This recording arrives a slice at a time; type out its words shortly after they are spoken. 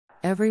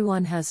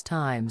Everyone has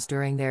times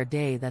during their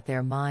day that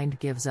their mind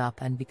gives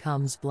up and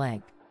becomes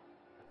blank.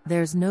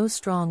 There's no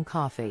strong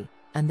coffee,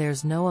 and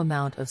there's no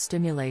amount of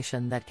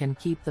stimulation that can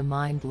keep the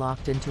mind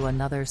locked into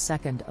another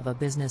second of a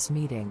business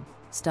meeting,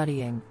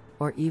 studying,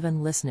 or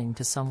even listening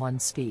to someone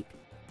speak.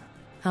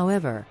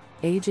 However,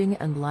 aging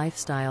and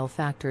lifestyle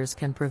factors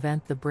can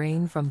prevent the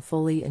brain from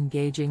fully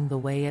engaging the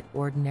way it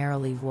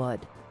ordinarily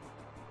would.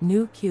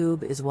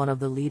 Noocube is one of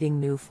the leading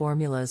new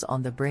formulas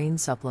on the brain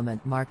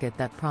supplement market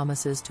that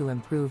promises to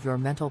improve your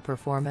mental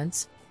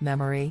performance,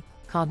 memory,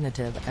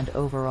 cognitive and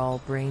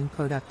overall brain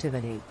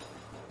productivity.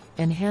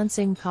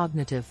 Enhancing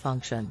cognitive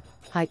function,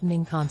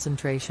 heightening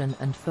concentration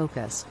and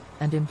focus,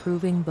 and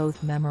improving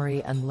both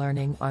memory and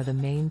learning are the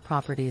main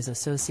properties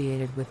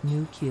associated with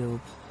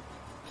Noocube.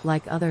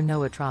 Like other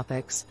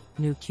nootropics,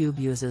 Noocube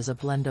uses a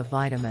blend of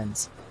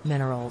vitamins,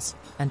 minerals,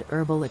 and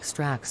herbal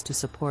extracts to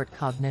support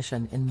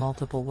cognition in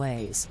multiple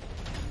ways.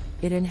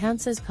 It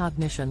enhances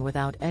cognition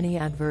without any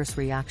adverse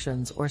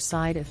reactions or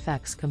side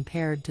effects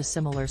compared to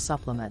similar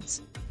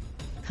supplements.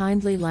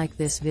 Kindly like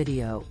this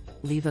video,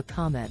 leave a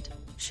comment,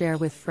 share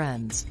with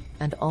friends,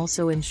 and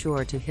also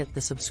ensure to hit the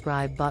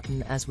subscribe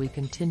button as we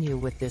continue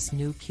with this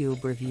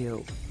Noocube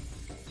review.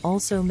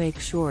 Also make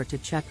sure to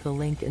check the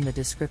link in the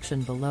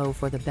description below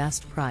for the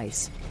best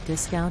price,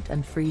 discount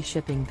and free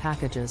shipping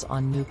packages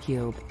on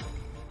Noocube.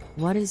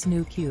 What is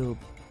Noocube?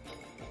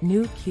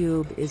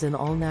 Noocube is an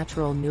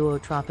all-natural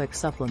nootropic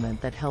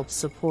supplement that helps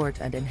support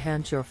and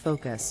enhance your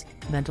focus,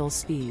 mental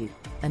speed,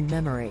 and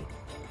memory.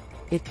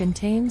 It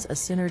contains a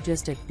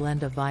synergistic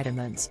blend of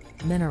vitamins,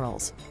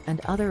 minerals,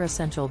 and other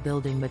essential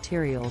building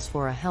materials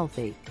for a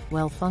healthy,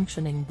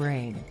 well-functioning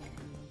brain.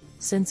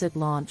 Since it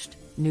launched,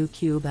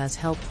 Noocube has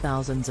helped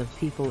thousands of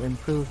people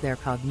improve their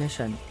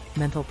cognition,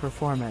 mental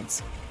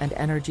performance, and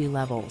energy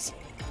levels.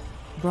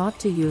 Brought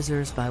to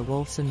users by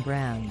Wolfson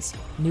Brands,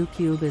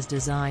 Noocube is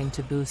designed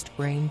to boost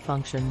brain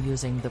function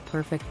using the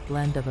perfect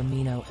blend of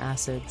amino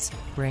acids,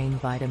 brain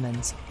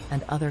vitamins,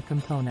 and other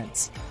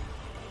components.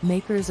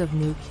 Makers of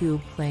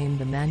Noocube claim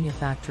the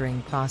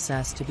manufacturing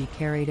process to be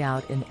carried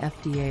out in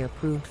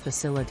FDA-approved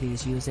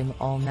facilities using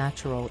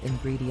all-natural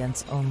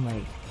ingredients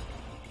only.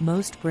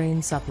 Most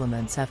brain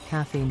supplements have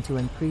caffeine to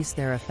increase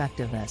their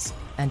effectiveness,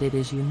 and it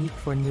is unique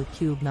for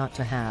Noocube not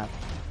to have.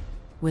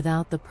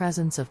 Without the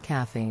presence of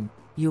caffeine,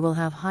 you will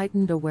have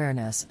heightened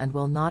awareness and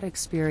will not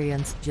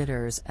experience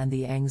jitters and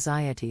the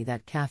anxiety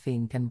that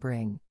caffeine can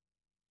bring.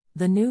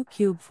 The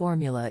Noocube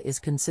formula is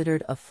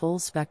considered a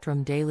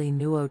full-spectrum daily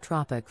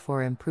nootropic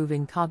for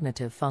improving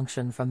cognitive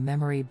function from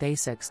memory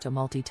basics to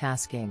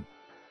multitasking.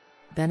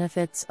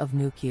 Benefits of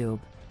Noocube.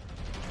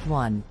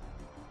 1.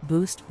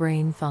 Boost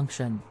brain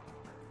function.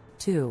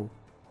 2.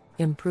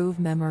 Improve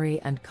memory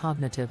and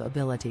cognitive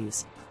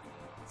abilities.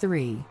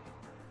 3.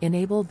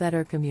 Enable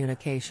better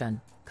communication,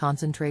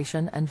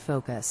 concentration and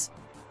focus.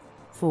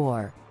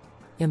 4.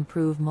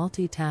 Improve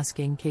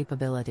multitasking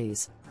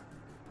capabilities.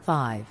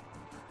 5.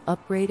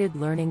 Upgraded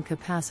learning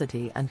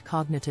capacity and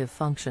cognitive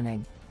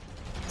functioning.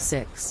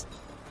 6.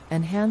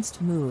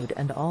 Enhanced mood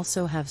and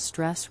also have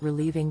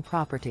stress-relieving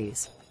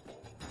properties.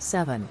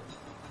 7.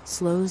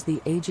 Slows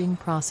the aging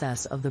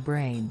process of the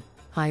brain,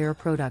 higher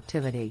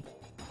productivity.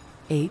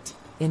 8.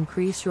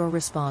 Increase your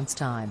response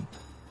time.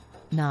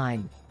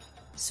 9.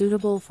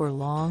 Suitable for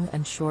long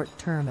and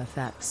short-term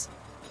effects.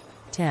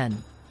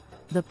 10.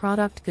 The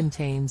product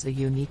contains a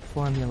unique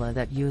formula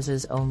that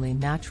uses only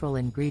natural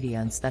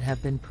ingredients that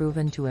have been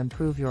proven to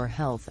improve your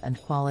health and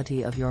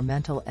quality of your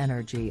mental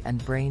energy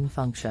and brain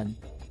function.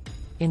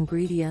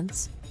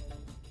 Ingredients: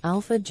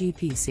 Alpha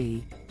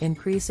GPC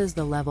increases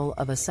the level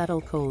of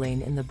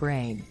acetylcholine in the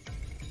brain.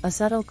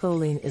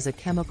 Acetylcholine is a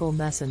chemical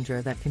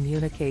messenger that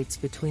communicates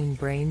between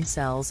brain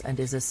cells and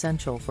is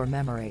essential for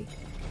memory.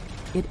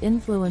 It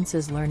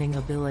influences learning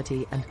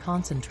ability and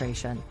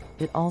concentration.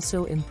 It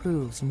also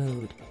improves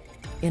mood.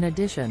 In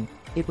addition,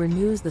 it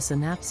renews the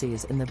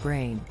synapses in the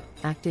brain,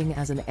 acting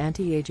as an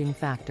anti-aging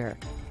factor.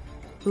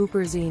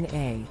 Huperzine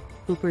A.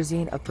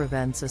 Huperzine A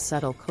prevents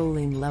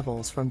acetylcholine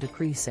levels from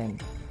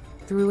decreasing.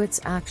 Through its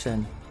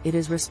action, it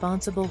is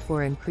responsible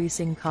for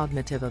increasing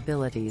cognitive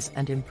abilities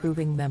and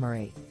improving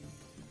memory.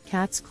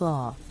 Cat's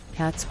Claw.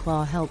 Cat's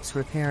Claw helps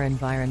repair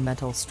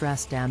environmental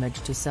stress damage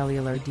to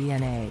cellular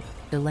DNA,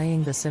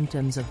 delaying the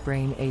symptoms of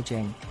brain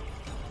aging.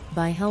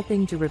 By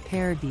helping to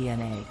repair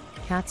DNA,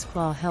 Cat's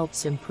Claw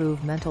helps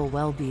improve mental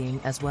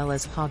well-being as well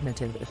as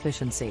cognitive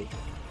efficiency.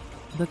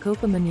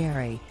 Bacopa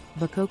monnieri.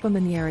 Bacopa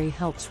monnieri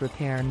helps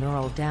repair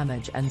neural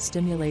damage and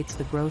stimulates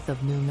the growth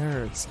of new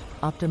nerves,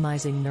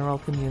 optimizing neural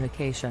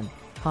communication,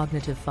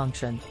 cognitive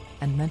function,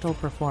 and mental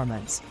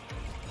performance.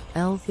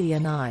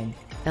 L-theanine.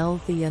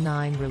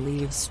 L-theanine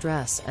relieves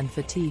stress and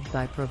fatigue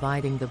by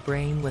providing the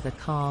brain with a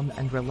calm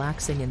and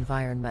relaxing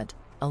environment,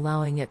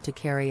 allowing it to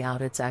carry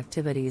out its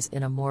activities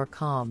in a more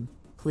calm,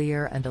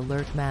 clear and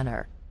alert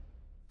manner.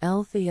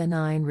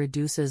 L-theanine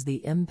reduces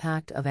the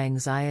impact of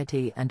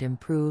anxiety and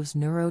improves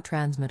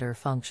neurotransmitter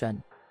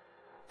function.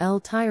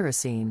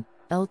 L-tyrosine.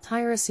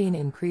 L-tyrosine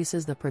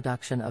increases the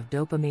production of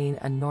dopamine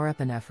and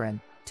norepinephrine,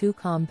 two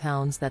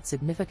compounds that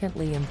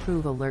significantly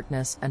improve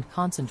alertness and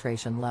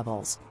concentration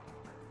levels.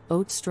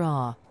 Oat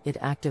straw, it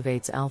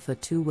activates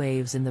alpha-2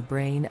 waves in the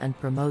brain and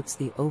promotes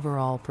the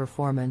overall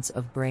performance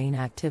of brain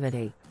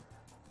activity.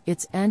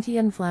 Its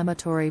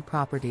anti-inflammatory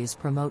properties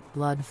promote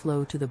blood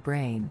flow to the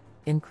brain,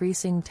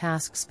 increasing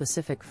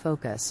task-specific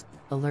focus,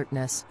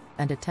 alertness,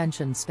 and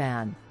attention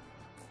span.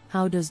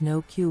 How does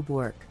Noocube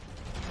work?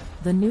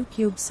 The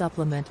Noocube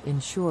supplement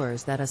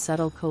ensures that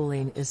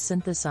acetylcholine is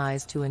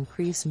synthesized to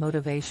increase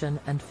motivation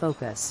and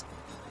focus.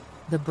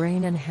 The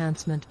brain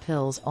enhancement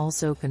pills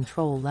also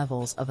control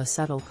levels of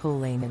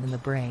acetylcholine in the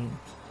brain.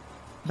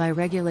 By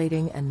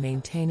regulating and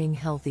maintaining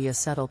healthy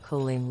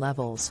acetylcholine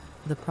levels,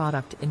 the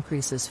product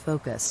increases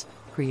focus,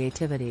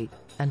 creativity,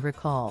 and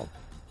recall.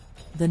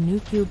 The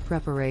Noocube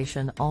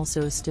preparation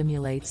also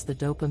stimulates the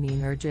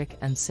dopaminergic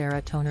and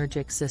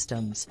serotonergic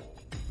systems.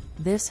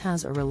 This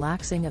has a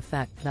relaxing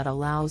effect that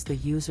allows the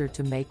user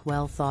to make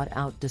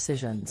well-thought-out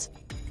decisions.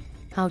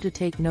 How to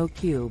take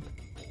Noocube?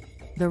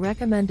 The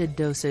recommended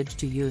dosage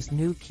to use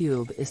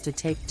Noocube is to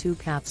take 2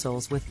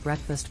 capsules with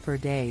breakfast per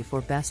day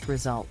for best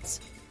results.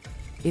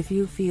 If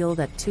you feel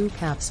that 2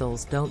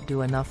 capsules don't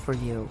do enough for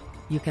you,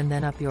 you can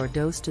then up your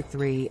dose to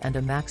 3 and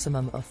a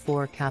maximum of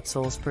 4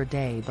 capsules per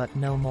day, but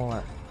no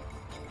more.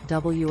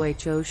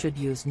 WHO should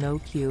use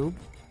Noocube?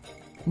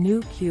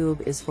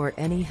 Noocube is for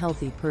any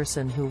healthy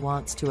person who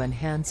wants to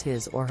enhance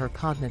his or her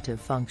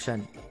cognitive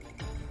function.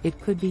 It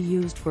could be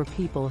used for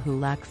people who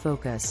lack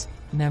focus,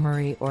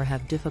 memory, or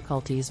have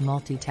difficulties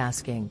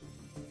multitasking.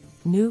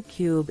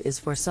 Noocube is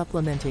for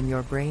supplementing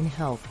your brain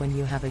health when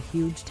you have a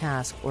huge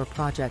task or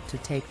project to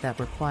take that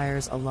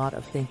requires a lot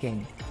of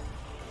thinking.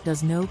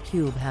 Does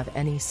Noocube have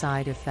any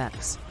side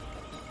effects?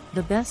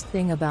 The best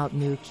thing about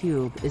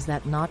Noocube is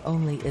that not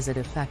only is it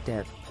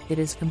effective, it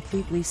is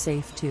completely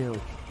safe too.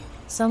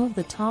 Some of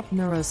the top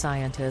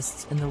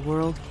neuroscientists in the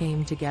world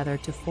came together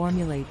to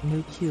formulate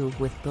Noocube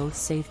with both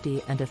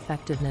safety and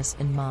effectiveness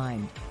in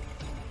mind.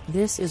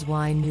 This is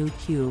why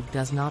Noocube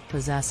does not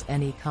possess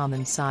any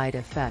common side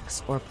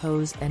effects or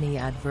pose any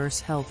adverse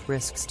health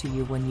risks to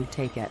you when you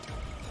take it.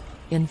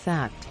 In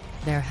fact,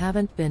 there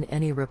haven't been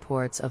any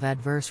reports of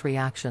adverse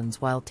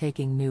reactions while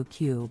taking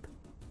Noocube.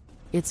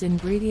 Its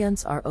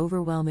ingredients are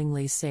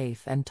overwhelmingly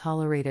safe and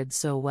tolerated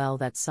so well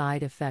that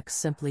side effects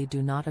simply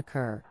do not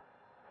occur.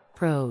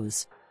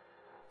 Pros: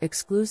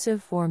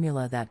 exclusive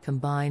formula that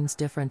combines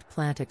different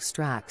plant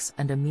extracts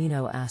and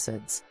amino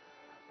acids.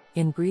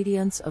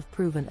 Ingredients of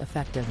proven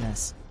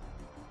effectiveness.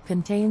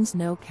 Contains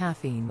no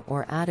caffeine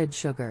or added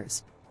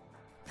sugars.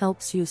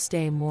 Helps you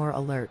stay more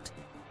alert.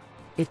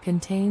 It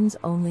contains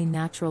only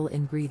natural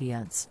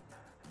ingredients.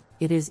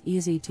 It is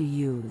easy to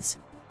use.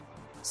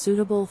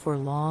 Suitable for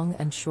long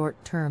and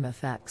short-term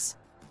effects.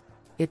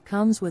 It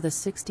comes with a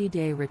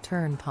 60-day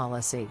return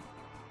policy.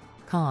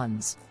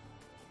 Cons: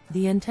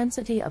 the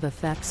intensity of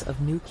effects of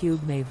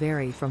Noocube may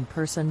vary from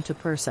person to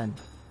person.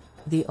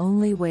 The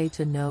only way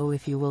to know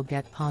if you will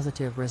get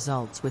positive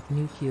results with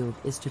Noocube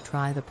is to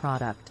try the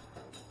product.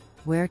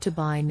 Where to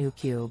buy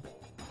Noocube?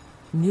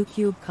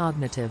 Noocube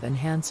Cognitive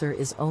Enhancer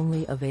is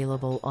only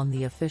available on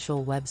the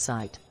official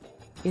website.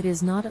 It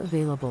is not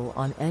available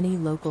on any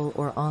local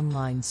or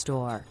online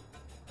store.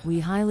 We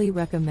highly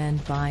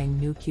recommend buying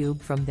Noocube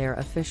from their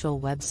official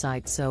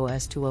website so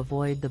as to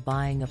avoid the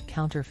buying of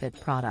counterfeit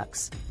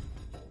products.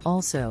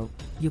 Also,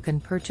 you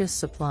can purchase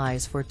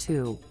supplies for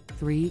 2,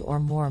 3 or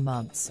more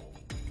months.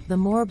 The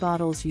more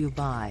bottles you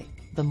buy,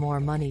 the more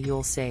money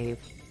you'll save.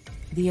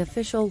 The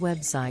official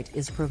website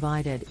is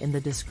provided in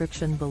the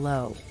description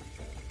below.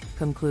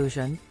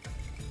 Conclusion: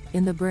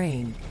 in the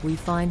brain, we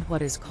find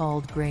what is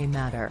called gray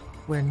matter,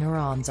 where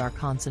neurons are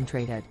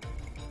concentrated.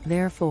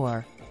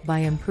 Therefore, by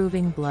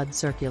improving blood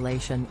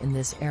circulation in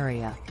this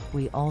area,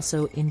 we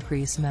also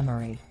increase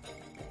memory.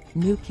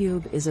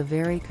 Noocube is a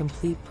very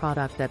complete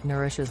product that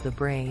nourishes the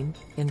brain,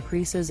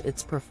 increases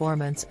its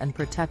performance and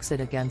protects it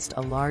against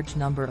a large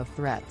number of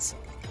threats.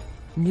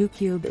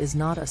 Noocube is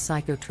not a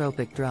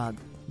psychotropic drug,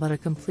 but a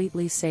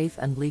completely safe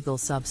and legal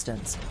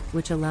substance,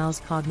 which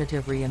allows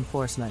cognitive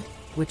reinforcement,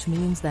 which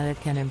means that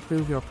it can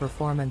improve your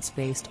performance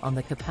based on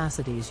the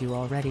capacities you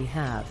already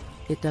have.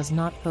 It does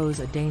not pose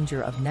a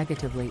danger of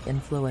negatively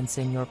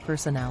influencing your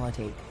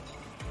personality.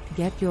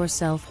 Get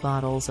yourself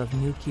bottles of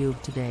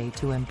Noocube today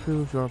to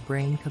improve your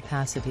brain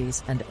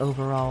capacities and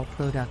overall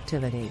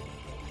productivity.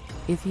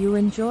 If you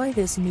enjoy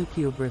this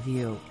Noocube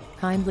review,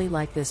 kindly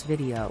like this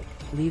video,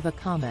 leave a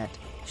comment,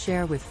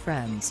 share with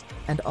friends,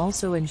 and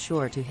also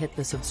ensure to hit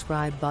the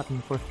subscribe button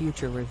for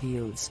future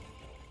reviews.